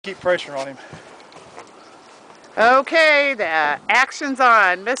Keep pressure on him. Okay, the action's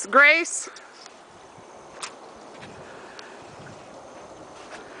on. Miss Grace.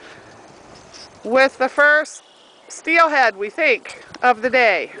 With the first steelhead, we think, of the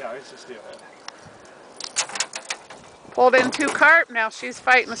day. Yeah, it's a steelhead. Pulled in 2 carp, now she's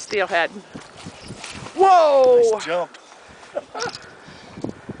fighting a steelhead. Whoa! Nice jump.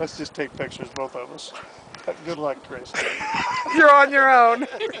 Let's just take pictures, both of us. Good luck, Grace. You're on your own.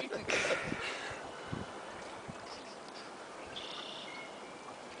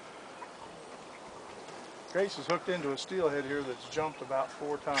 Grace is hooked into a steelhead here that's jumped about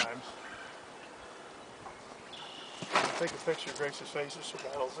 4 times. Take a picture of Grace's face as she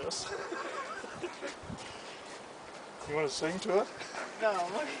battles this. You want to sing to it? No,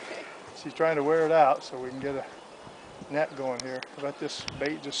 okay. She's trying to wear it out so we can get a net going here. Let this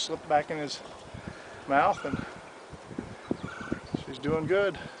bait just slip back in his mouth, and she's doing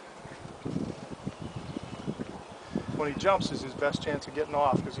good. When he jumps is his best chance of getting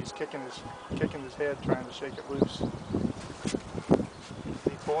off because he's kicking his head trying to shake it loose. Is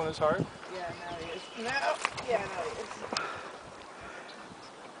he pulling his heart? Yeah, now he is. No, yeah, now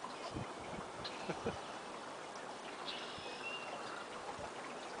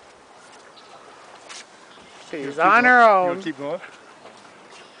he is. She's on her own. You want to keep going?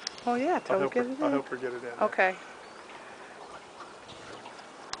 Oh yeah, till we get it in. I'll help her get it in. Okay.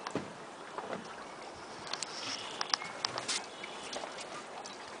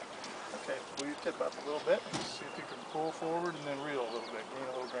 Okay, pull your tip up a little bit. See if you can pull forward and then reel a little bit. Gain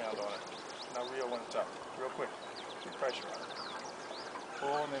a little ground on it. Now reel when it's up. Real quick. Keep pressure on it.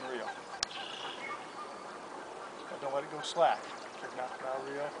 Pull and then reel. Now don't let it go slack. Okay, now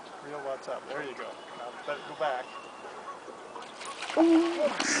reel while it's up. There you go. Now let it go back. Now you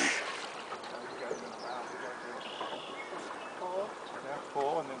got it in the mouth. Now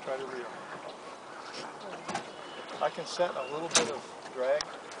pull and then try to reel. I can set a little bit of drag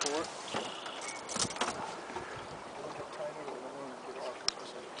forward.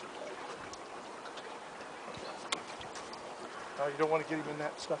 No, you don't want to get him in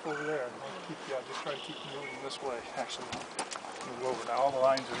that stuff over there. Just try to keep him moving this way. Actually, move over. Now all the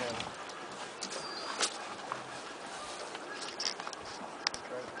lines are in.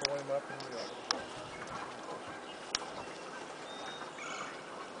 Try to pull him up and reel.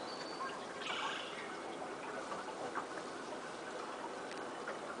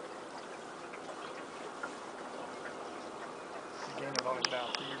 You're gaining on him now.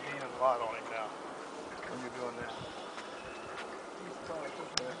 You're gaining a lot on him now when you're doing that.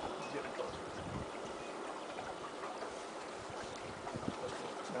 He's getting closer.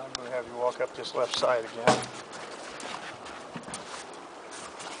 Now I'm going to have you walk up this left side again.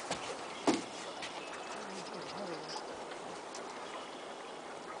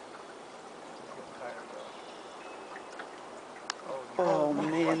 Oh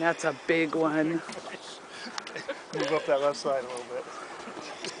man, that's a big one. Move up that left side a little bit.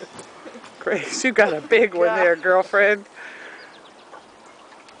 Grace, you got a big one there, girlfriend.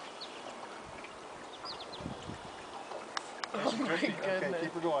 Oh my goodness. Okay,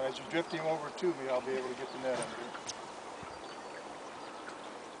 keep her going. As you drift him over to me, I'll be able to get the net under you.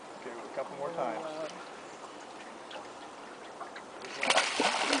 Okay, a couple more times.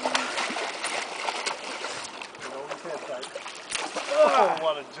 Hold his head tight. Oh,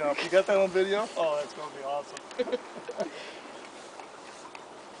 what a jump. You got that on video? Oh, that's going to be awesome.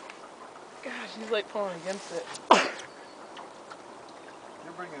 Gosh, he's like pulling against it.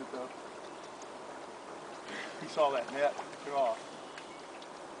 You're bringing it though. He saw that net. Took off.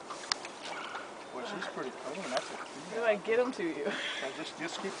 Well, she's pretty clean. That's a How do I get him to you?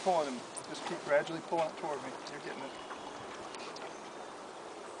 just keep pulling him. Just keep gradually pulling it toward me. You're getting it.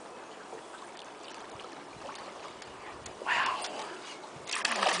 Wow.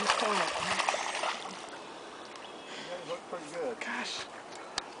 He's pulling it. You look pretty good. Gosh.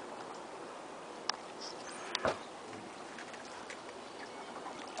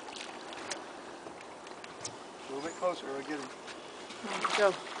 A little bit closer, we'll get him. Go.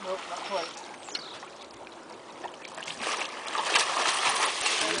 Nope, not quite.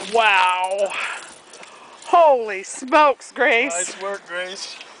 Wow. Holy smokes, Grace. Nice work,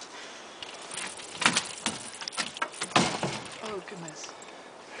 Grace. Oh goodness.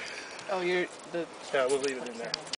 Oh, you're the. Yeah, we'll leave it in there.